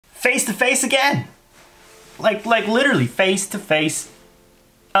face to face again. Like literally face to face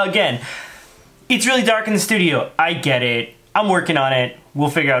again. It's really dark in the studio. I get it. I'm working on it.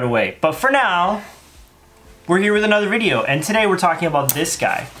 We'll figure out a way. But for now, we're here with another video. And today we're talking about this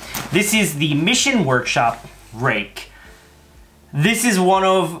guy. This is the Mission Workshop Rhake. This is one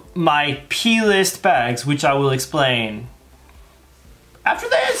of my P-list bags, which I will explain after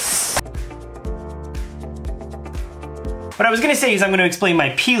this. What I was gonna say is I'm gonna explain my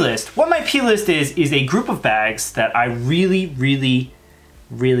P-list. What my P-list is a group of bags that I really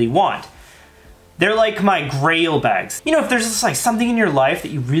want. They're like my grail bags. You know, if there's just like something in your life that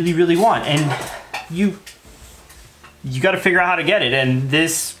you really want and you gotta figure out how to get it, and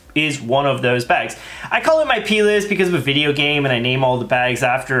this is one of those bags. I call it my P-list because of a video game, and I name all the bags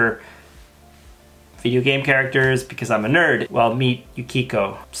after video game characters because I'm a nerd. Well, meet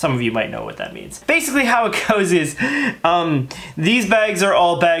Yukiko. Some of you might know what that means. Basically how it goes is, these bags are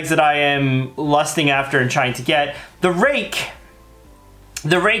all bags that I am lusting after and trying to get. The Rhake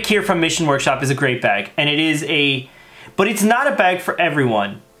here from Mission Workshop is a great bag, and but it's not a bag for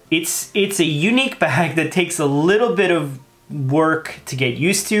everyone. It's a unique bag that takes a little bit of work to get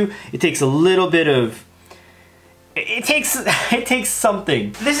used to. It takes a little bit of, it takes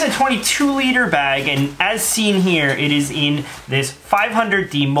something. This is a 22-liter bag, and as seen here, it is in this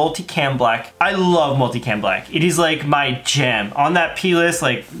 500D multicam black. I love multicam black. It is like my jam. On that P-list,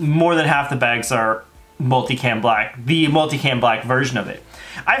 like more than half the bags are multicam black, the multicam black version of it.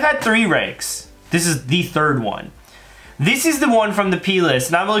 I've had 3 Rhakes. This is the 3rd one. This is the one from the P-list,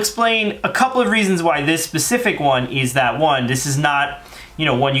 and I will explain a couple of reasons why this specific one is that one. This is not, you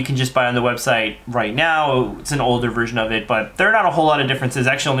know, one you can just buy on the website right now. It's an older version of it, but there are not a whole lot of differences.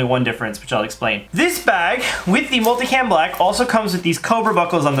 Actually, only one difference, which I'll explain. This bag with the multicam black also comes with these Cobra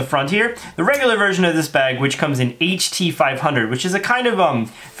buckles on the front here. The regular version of this bag, which comes in HT500, which is a kind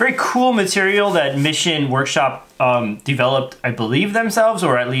of very cool material that Mission Workshop developed, I believe, themselves,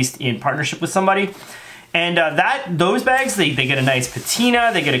 or at least in partnership with somebody. And those bags, they get a nice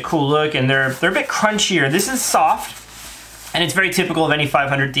patina, they get a cool look, and they're a bit crunchier. This is soft, and it's very typical of any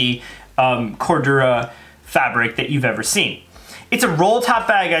 500D Cordura fabric that you've ever seen. It's a roll top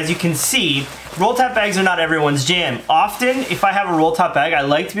bag, as you can see. Roll top bags are not everyone's jam. Often, if I have a roll top bag, I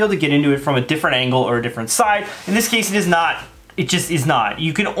like to be able to get into it from a different angle or a different side. In this case, it is not. It just is not.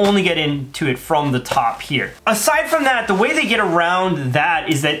 You can only get into it from the top here. Aside from that, the way they get around that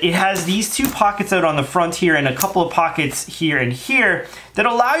is that it has these 2 pockets out on the front here and a couple of pockets here and here that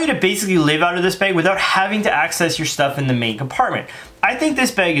allow you to basically live out of this bag without having to access your stuff in the main compartment. I think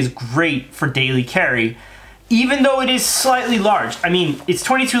this bag is great for daily carry, even though it is slightly large. I mean, it's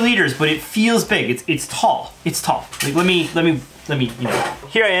 22 liters, but it feels big. It's tall. It's tall. Like, let me, you know.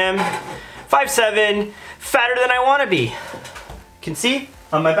 Here I am, 5'7", fatter than I want to be. Can see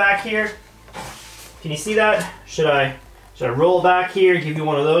on my back here. Can you see that? Should I roll back here, give you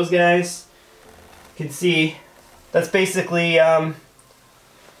one of those guys? You can see that's basically it. I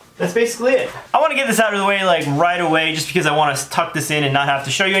want to get this out of the way like right away, just because I want to tuck this in and not have to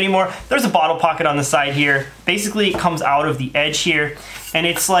show you anymore. There's a bottle pocket on the side here. Basically, it comes out of the edge here, and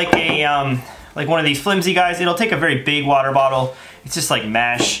it's like a like one of these flimsy guys. It'll take a very big water bottle. It's just like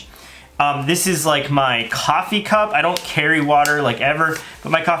mesh. This is like my coffee cup. I don't carry water like ever, but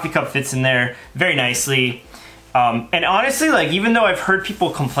my coffee cup fits in there very nicely. And honestly, like, even though I've heard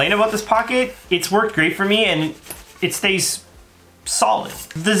people complain about this pocket, it's worked great for me and it stays solid.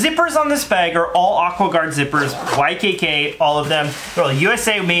 The zippers on this bag are all AquaGuard zippers, YKK, all of them. They're all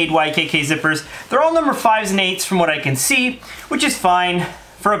USA made YKK zippers. They're all number 5s and 8s from what I can see, which is fine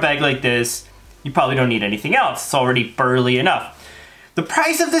for a bag like this. You probably don't need anything else. It's already burly enough. The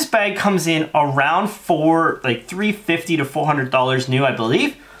price of this bag comes in around $350 to $400 new, I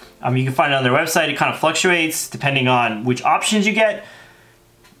believe. You can find it on their website. It kind of fluctuates depending on which options you get.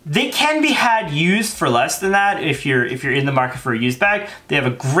 They can be had used for less than that if you're in the market for a used bag. They have a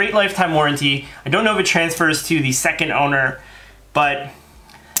great lifetime warranty. I don't know if it transfers to the second owner, but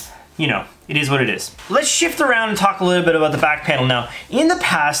you know, it is what it is. Let's shift around and talk a little bit about the back panel now. In the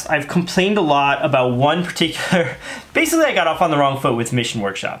past, I've complained a lot about one particular, basically I got off on the wrong foot with Mission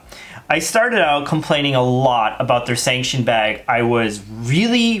Workshop. I started out complaining a lot about their sanctioned bag. I was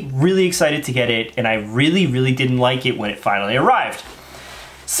really excited to get it, and I really didn't like it when it finally arrived.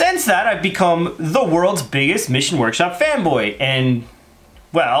 Since that, I've become the world's biggest Mission Workshop fanboy, and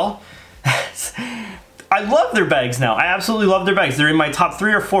well, I love their bags now. I absolutely love their bags. They're in my top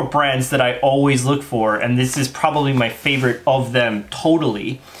 3 or 4 brands that I always look for, and this is probably my favorite of them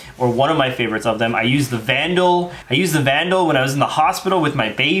totally, or one of my favorites of them. I use the Vandal. I used the Vandal when I was in the hospital with my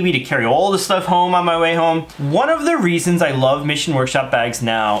baby to carry all the stuff home on my way home. One of the reasons I love Mission Workshop bags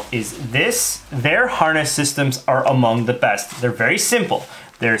now is their harness systems are among the best. They're very simple.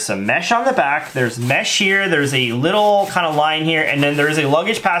 There's some mesh on the back, there's mesh here, there's a little kind of line here, and then there's a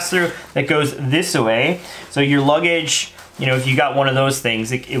luggage pass-through that goes this way. So your luggage, you know, if you got one of those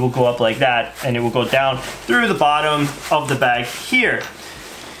things, it will go up like that, and it will go down through the bottom of the bag here.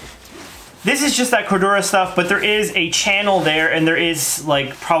 This is just that Cordura stuff, but there is a channel there, and there is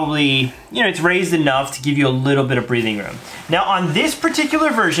like probably, you know, it's raised enough to give you a little bit of breathing room. Now on this particular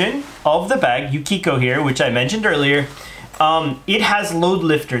version of the bag, Yukiko here, which I mentioned earlier, it has load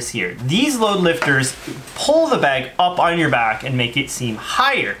lifters here. These load lifters pull the bag up on your back and make it seem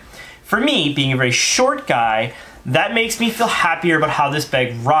higher. For me, being a very short guy, that makes me feel happier about how this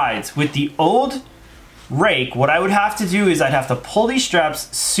bag rides. With the old Rhake, what I would have to do is I'd have to pull these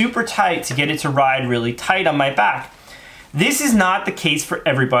straps super tight to get it to ride really tight on my back. This is not the case for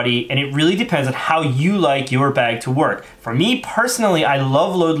everybody, and it really depends on how you like your bag to work. For me personally, I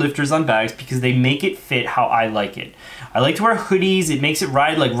love load lifters on bags because they make it fit how I like it. I like to wear hoodies, it makes it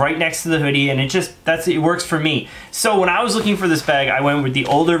ride like right next to the hoodie, and it works for me. So when I was looking for this bag, I went with the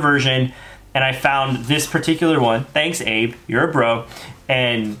older version, and I found this particular one. Thanks, Abe, you're a bro.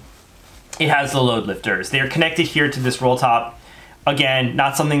 And it has the load lifters. They are connected here to this roll top. Again,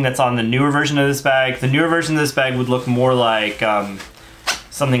 not something that's on the newer version of this bag. The newer version of this bag would look more like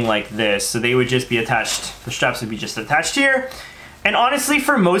something like this. So they would just be attached, the straps would be just attached here. And honestly,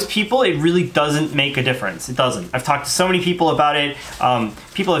 for most people, it really doesn't make a difference. It doesn't. I've talked to so many people about it.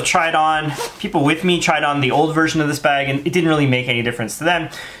 People have tried on, people with me tried on the old version of this bag, and it didn't really make any difference to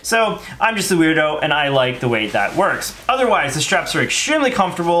them. So I'm just a weirdo, and I like the way that works. Otherwise, the straps are extremely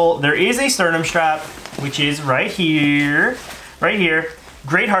comfortable. There is a sternum strap, which is right here. Right here,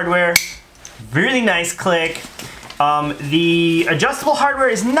 great hardware, really nice click. The adjustable hardware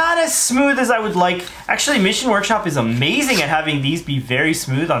is not as smooth as I would like. Actually, Mission Workshop is amazing at having these be very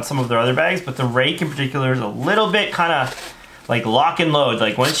smooth on some of their other bags, but the Rhake in particular is a little bit kind of like lock and load.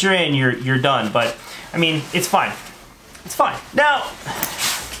 Like once you're in, you're done. But I mean, it's fine. It's fine. Now,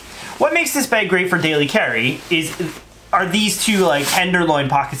 what makes this bag great for daily carry are these two like tenderloin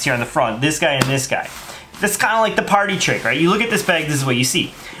pockets here on the front, this guy and this guy. That's kind of like the party trick, right? You look at this bag, this is what you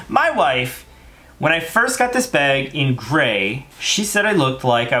see. My wife, when I first got this bag in gray, she said I looked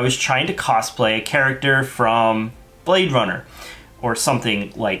like I was trying to cosplay a character from Blade Runner or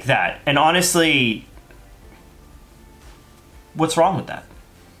something like that. And honestly, what's wrong with that?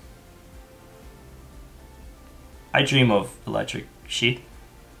 I dream of electric sheep.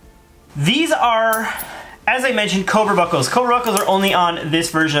 These are, as I mentioned, Cobra buckles. Cobra buckles are only on this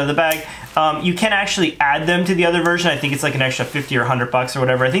version of the bag. You can actually add them to the other version. I think it's like an extra 50 or 100 bucks or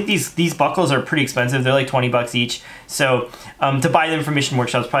whatever. I think these buckles are pretty expensive. They're like 20 bucks each. So to buy them from Mission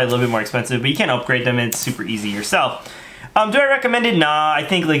Workshop is probably a little bit more expensive, but you can upgrade them and it's super easy yourself. Do I recommend it? Nah, I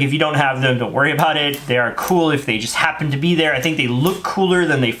think like if you don't have them, don't worry about it. They are cool if they just happen to be there. I think they look cooler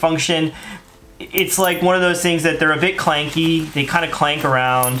than they function. It's like one of those things that they're a bit clanky. They kind of clank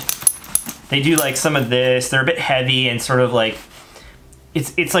around. They do like some of this. They're a bit heavy and sort of like,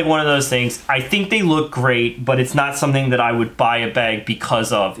 it's like one of those things. I think they look great, but it's not something that I would buy a bag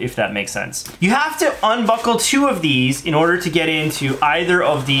because of, if that makes sense. You have to unbuckle 2 of these in order to get into either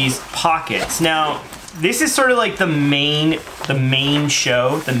of these pockets. Now, this is sort of like the main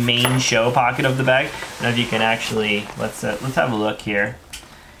show pocket of the bag. I don't know if you can actually, let's have a look here.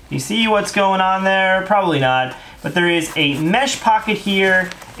 You see what's going on there? Probably not. But there is a mesh pocket here,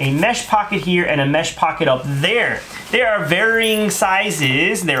 a mesh pocket here, and a mesh pocket up there. They are varying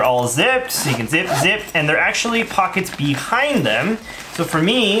sizes. They're all zipped, so you can zip, zip, and they're actually pockets behind them. So for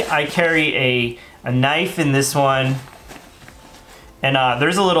me, I carry a knife in this one, and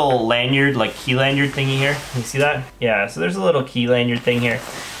there's a little lanyard, like key lanyard thingy here. Can you see that? Yeah, so there's a little key lanyard thing here.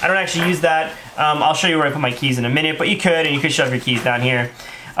 I don't actually use that. I'll show you where I put my keys in a minute, but you could, and you could shove your keys down here.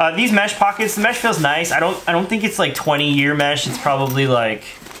 These mesh pockets, the mesh feels nice. I don't think it's like 20-year mesh. It's probably like,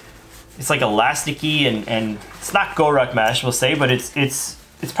 it's like elasticy and it's not GORUCK mesh, we'll say, but it's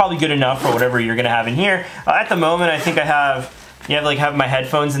probably good enough for whatever you're gonna have in here. At the moment, I think I have my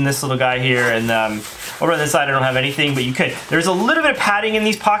headphones in this little guy here, and over on this side I don't have anything, but you could. There's a little bit of padding in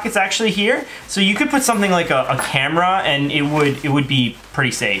these pockets actually here, so you could put something like a camera and it would be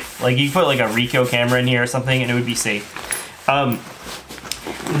pretty safe. Like you could put like a Ricoh camera in here or something and it would be safe.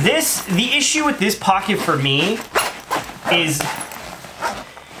 The issue with this pocket for me is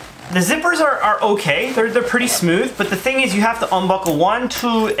The zippers are okay. They're pretty smooth, but the thing is you have to unbuckle 1,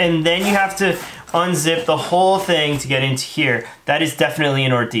 2, and then you have to unzip the whole thing to get into here. That is definitely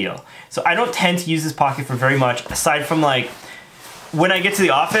an ordeal. So I don't tend to use this pocket for very much, aside from like, when I get to the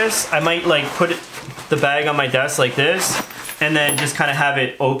office, I might like put the bag on my desk like this, and then just kind of have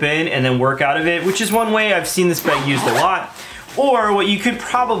it open and then work out of it, which is one way I've seen this bag used a lot. Or what you could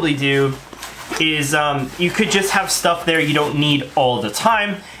probably do is you could just have stuff there you don't need all the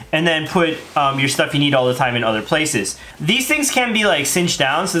time, and then put your stuff you need all the time in other places. These things can be like cinched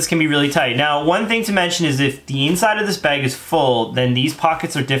down, so this can be really tight. Now, one thing to mention is if the inside of this bag is full, then these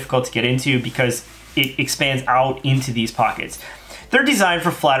pockets are difficult to get into because it expands out into these pockets. They're designed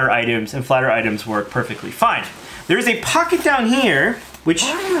for flatter items, and flatter items work perfectly fine. There is a pocket down here, which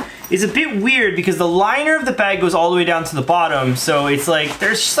is a bit weird because the liner of the bag goes all the way down to the bottom, so it's like,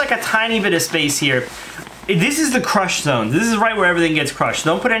 there's just like a tiny bit of space here. This is the crush zone. This is right where everything gets crushed.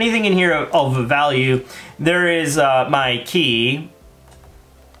 Don't put anything in here of value. There is my key,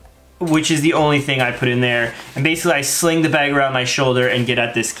 which is the only thing I put in there. And basically I sling the bag around my shoulder and get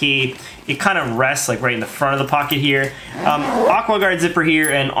at this key. It kind of rests like right in the front of the pocket here. Aqua Guard zipper here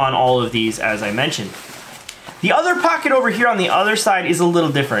and on all of these, as I mentioned. The other pocket over here on the other side is a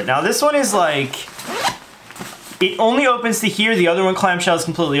little different. Now this one is like, it only opens to here. The other one, clamshell, is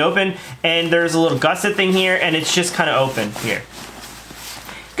completely open. And there's a little gusset thing here, and it's just kind of open here.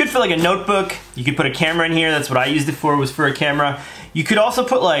 Good for like a notebook. You could put a camera in here. That's what I used it for, was for a camera. You could also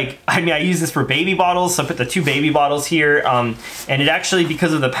put like, I mean, I use this for baby bottles, so I put the 2 baby bottles here. And it actually,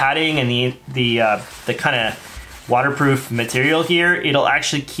 because of the padding and the kind of waterproof material here, it'll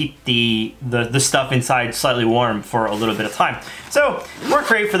actually keep the stuff inside slightly warm for a little bit of time. So, work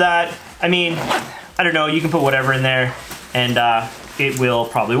great for that. I mean, I don't know, you can put whatever in there and it will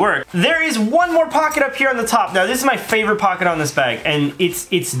probably work. There is one more pocket up here on the top. Now this is my favorite pocket on this bag, and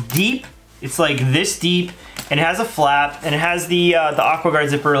it's deep. It's like this deep, and it has a flap, and it has the Aqua Guard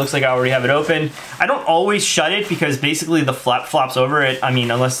zipper. It looks like I already have it open. I don't always shut it because basically the flap flops over it. I mean,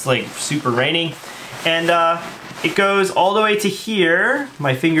 unless it's like super raining. And it goes all the way to here.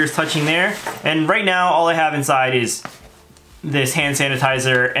 My finger's touching there. And right now, all I have inside is this hand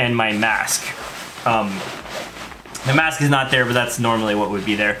sanitizer and my mask. The mask is not there, but that's normally what would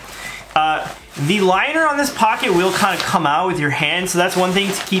be there. The liner on this pocket will kind of come out with your hand, so that's one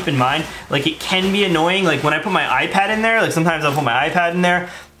thing to keep in mind. Like, it can be annoying. Like when I put my iPad in there, like sometimes I'll put my iPad in there,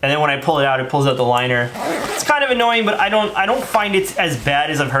 and then when I pull it out, it pulls out the liner. It's kind of annoying, but I don't find it as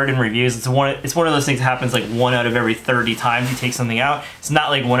bad as I've heard in reviews. It's one of those things that happens like 1 out of every 30 times you take something out. It's not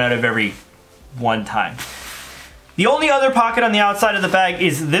like 1 out of every 1 time. The only other pocket on the outside of the bag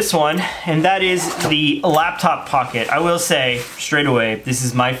is this one, and that is the laptop pocket. I will say straight away, this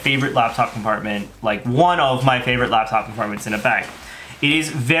is my favorite laptop compartment, like one of my favorite laptop compartments in a bag. It is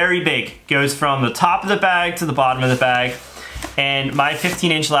very big. Goes from the top of the bag to the bottom of the bag, and my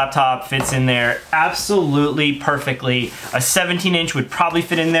 15-inch laptop fits in there absolutely perfectly. A 17-inch would probably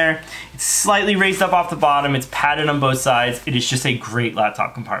fit in there. It's slightly raised up off the bottom. It's padded on both sides. It is just a great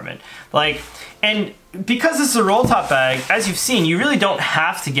laptop compartment. Like, and because this is a roll top bag, as you've seen, you really don't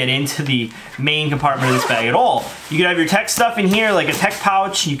have to get into the main compartment of this bag at all. You could have your tech stuff in here, like a tech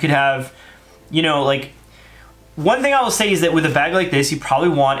pouch. You could have, you know, like, one thing I will say is that with a bag like this, you probably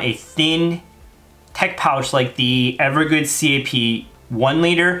want a thin tech pouch like the Evergood CAP 1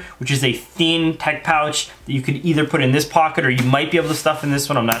 liter, which is a thin tech pouch that you could either put in this pocket, or you might be able to stuff in this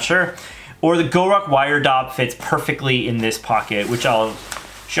one, I'm not sure. Or the GORUCK Wire-dopp fits perfectly in this pocket, which I'll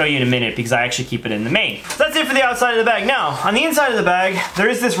show you in a minute because I actually keep it in the main. So that's it for the outside of the bag. Now, on the inside of the bag, there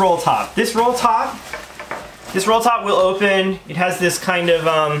is this roll top. This roll top will open. It has this kind of,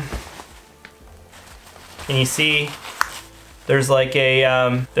 can you see? There's like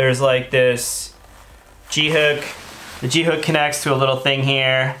a, there's like this G-hook. The G-hook connects to a little thing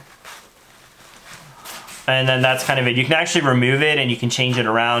here. And then that's kind of it. You can actually remove it and you can change it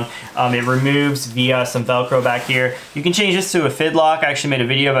around. It removes via some Velcro back here. You can change this to a fid lock. I actually made a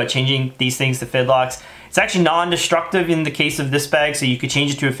video about changing these things to fid locks. It's actually non-destructive in the case of this bag, so you could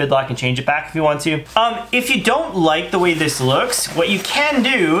change it to a fid lock and change it back if you want to. If you don't like the way this looks, what you can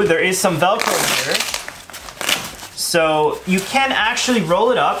do, there is some Velcro here. So you can actually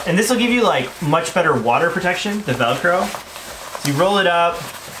roll it up, and this will give you like much better water protection, the Velcro. So you roll it up,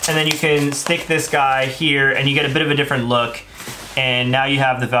 and then you can stick this guy here, and you get a bit of a different look. And now you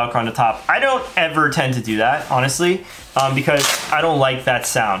have the Velcro on the top. I don't ever tend to do that, honestly, because I don't like that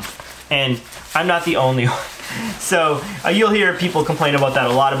sound. And I'm not the only one. So you'll hear people complain about that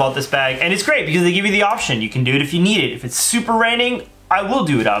a lot about this bag. And it's great because they give you the option. You can do it if you need it. If it's super raining, I will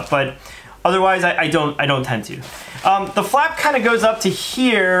do it up. But Otherwise, I don't tend to. The flap kind of goes up to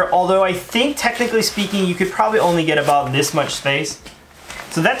here, although I think technically speaking, you could probably only get about this much space.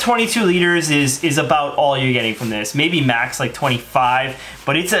 So that 22 liters is about all you're getting from this. Maybe max like 25,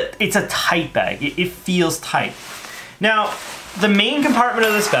 but it's a tight bag. It feels tight. Now, the main compartment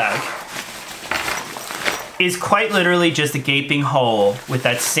of this bag is quite literally just a gaping hole with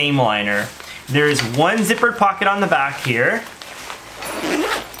that same liner. There is one zippered pocket on the back here.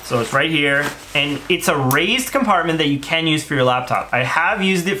 So it's right here, and it's a raised compartment that you can use for your laptop. I have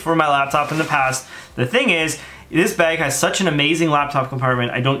used it for my laptop in the past. The thing is, this bag has such an amazing laptop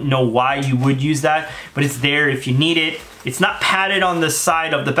compartment. I don't know why you would use that, but it's there if you need it. It's not padded on the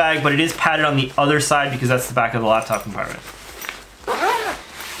side of the bag, but it is padded on the other side because that's the back of the laptop compartment.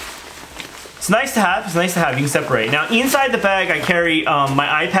 It's nice to have, it's nice to have, you can separate. Now inside the bag I carry,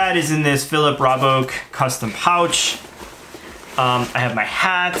 my iPad is in this Filip Raboch custom pouch. I have my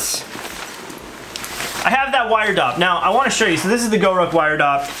hats. I have that Wire-dopp. Now I want to show you, so this is the GORUCK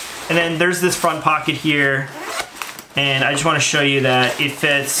Wire-dopp, and then there's this front pocket here, and I just want to show you that it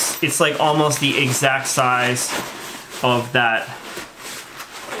fits, it's like almost the exact size of that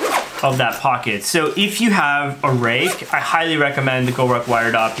pocket. So if you have a rake, I highly recommend the GORUCK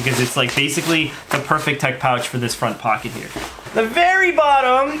Wire-dopp because it's like basically the perfect tech pouch for this front pocket here. The very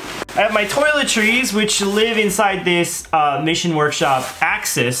bottom, I have my toiletries, which live inside this Mission Workshop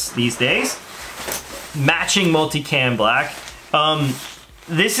Axis these days. Matching multicam black.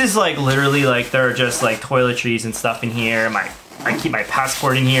 This is like literally like there are just like toiletries and stuff in here. I keep my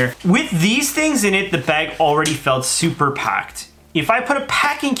passport in here. With these things in it, the bag already felt super packed. If I put a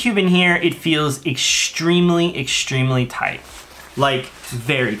packing cube in here, it feels extremely, extremely tight. Like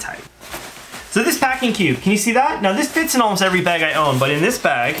very tight. So this packing cube, can you see that? Now this fits in almost every bag I own, but in this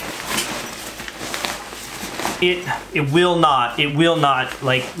bag, it will not,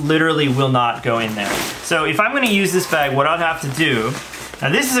 like literally will not go in there. So if I'm gonna use this bag, what I'd have to do, now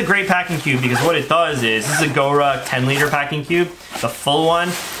this is a great packing cube because what it does is, this is a GORUCK 10-liter packing cube, the full one.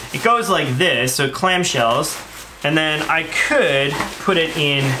 It goes like this, so clamshells, and then I could put it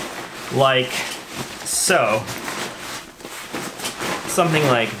in like so. Something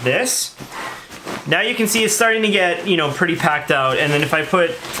like this. Now you can see it's starting to get, you know, pretty packed out. And then if I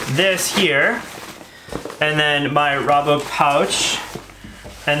put this here, and then my Raboch pouch,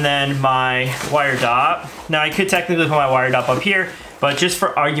 and then my Wire-dopp. Now I could technically put my Wire-dopp up here, but just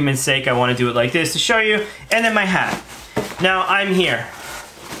for argument's sake, I want to do it like this to show you. And then my hat. Now I'm here.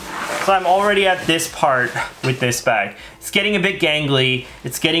 So I'm already at this part with this bag. It's getting a bit gangly.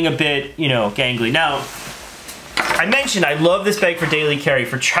 It's getting a bit, you know, gangly. Now, I mentioned I love this bag for daily carry.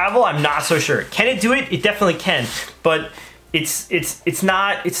 For travel, I'm not so sure. Can it do it? It definitely can, but it's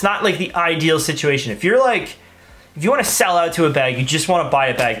not like the ideal situation. If you want to sell out to a bag, you just want to buy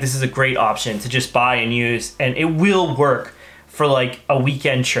a bag, this is a great option to just buy and use, and it will work for like a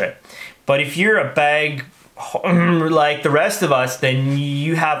weekend trip. But if you're a bag like the rest of us, then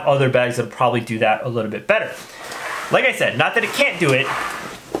you have other bags that probably do that a little bit better. Like I said, not that it can't do it,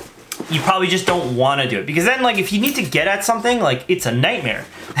 you probably just don't want to do it. Because then, like, if you need to get at something, like, it's a nightmare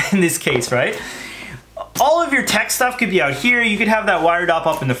in this case, right? All of your tech stuff could be out here. You could have that Wire-dopp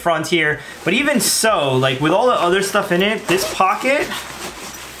up in the front here. But even so, like, with all the other stuff in it, this pocket,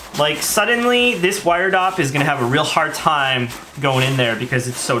 like, suddenly this Wire-dopp is going to have a real hard time going in there because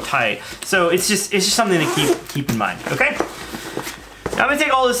it's so tight. So it's just something to keep in mind, okay? Now I'm going to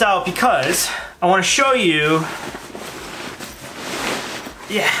take all this out because I want to show you,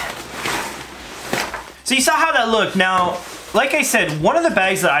 yeah. So you saw how that looked. Now, like I said, one of the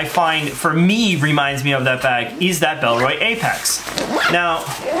bags that I find, for me, reminds me of that bag is that Bellroy Apex. Now,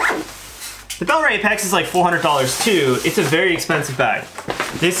 the Bellroy Apex is like $400 too. It's a very expensive bag.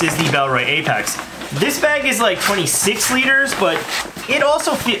 This is the Bellroy Apex. This bag is like 26 liters, but it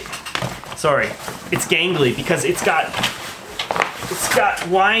also sorry, it's gangly because it's got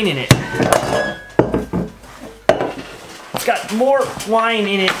wine in it. It's got more wine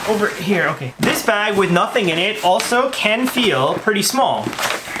in it over here. Okay. This bag with nothing in it also can feel pretty small.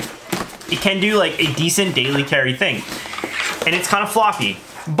 It can do like a decent daily carry thing. And it's kind of floppy.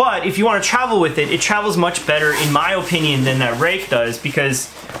 But if you want to travel with it, it travels much better, in my opinion, than that Rhake does,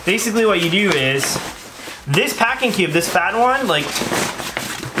 because basically what you do is, this packing cube, this fat one, like,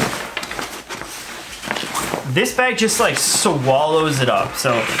 this bag just like swallows it up.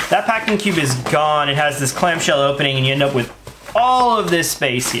 So that packing cube is gone. It has this clamshell opening and you end up with all of this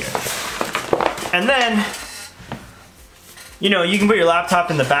space here. And then, you know, you can put your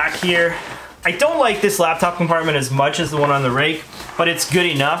laptop in the back here. I don't like this laptop compartment as much as the one on the Rhake, but it's good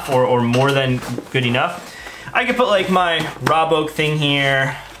enough, or more than good enough. I could put like my Raboch thing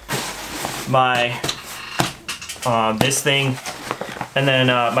here. my this thing, and then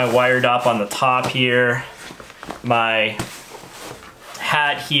my wire-dopp on the top here, my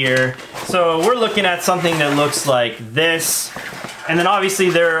hat here. So we're looking at something that looks like this. And then obviously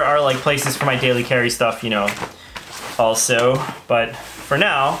there are like places for my daily carry stuff, you know, also. But for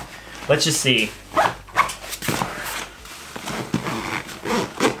now, let's just see.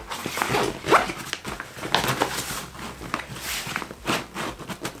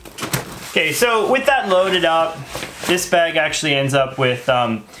 Okay, so with that loaded up, this bag actually ends up with,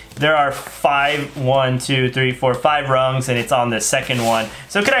 there are 5 rungs, and it's on the second one.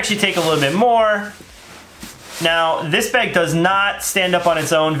 So it could actually take a little bit more. Now, this bag does not stand up on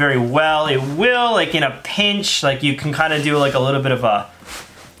its own very well. It will, like in a pinch, like you can kind of do like a little bit of a,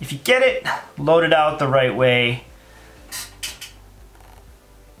 if you get it loaded out the right way,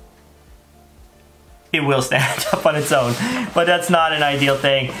 it will stand up on its own, but that's not an ideal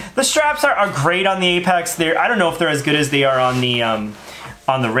thing. The straps are great on the Apex. I don't know if they're as good as they are on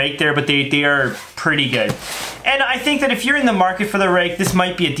the Rake there, but they are pretty good. And I think that if you're in the market for the Rake, this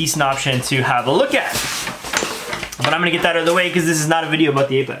might be a decent option to have a look at. But I'm gonna get that out of the way because this is not a video about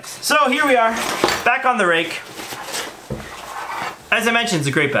the Apex. So here we are, back on the Rake. As I mentioned, it's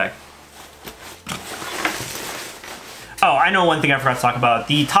a great bag. Oh, I know one thing I forgot to talk about.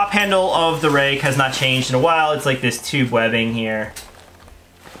 The top handle of the Rake has not changed in a while. It's like this tube webbing here.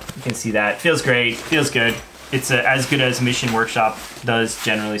 You can see that. Feels great, feels good. It's as good as Mission Workshop does,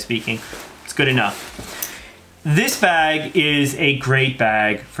 generally speaking. It's good enough. This bag is a great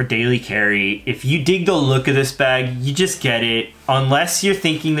bag for daily carry. If you dig the look of this bag, you just get it. Unless you're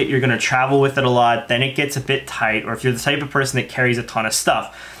thinking that you're gonna travel with it a lot, then it gets a bit tight, or if you're the type of person that carries a ton of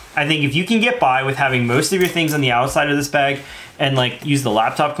stuff. I think if you can get by with having most of your things on the outside of this bag and like use the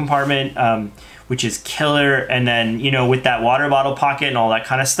laptop compartment, which is killer, and then, you know, with that water bottle pocket and all that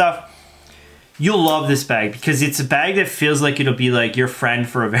kind of stuff, you'll love this bag because it's a bag that feels like it'll be like your friend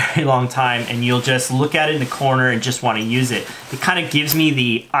for a very long time, and you'll just look at it in the corner and just want to use it. It kind of gives me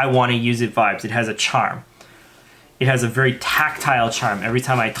the I want to use it vibes. It has a charm. It has a very tactile charm. Every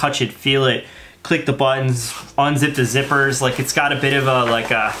time I touch it, feel it, click the buttons, unzip the zippers, like it's got a bit of a, like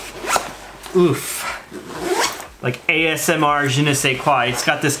a, oof, like ASMR, je ne sais quoi. It's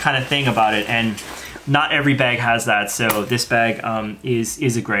got this kind of thing about it, and not every bag has that, so this bag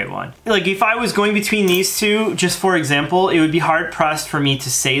is a great one. Like if I was going between these two, just for example, it would be hard pressed for me to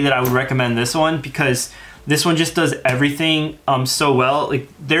say that I would recommend this one because this one just does everything so well. Like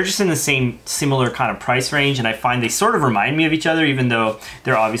they're just in the same similar kind of price range, and I find they sort of remind me of each other even though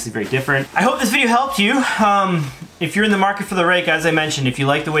they're obviously very different. I hope this video helped you. If you're in the market for the Rake, as I mentioned, if you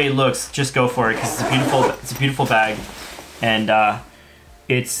like the way it looks, just go for it because it's a beautiful bag, and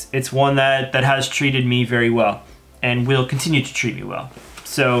it's one that has treated me very well and will continue to treat me well.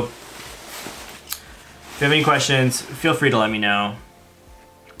 So if you have any questions, feel free to let me know.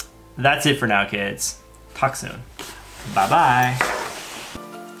 That's it for now, kids. Talk soon. Bye-bye.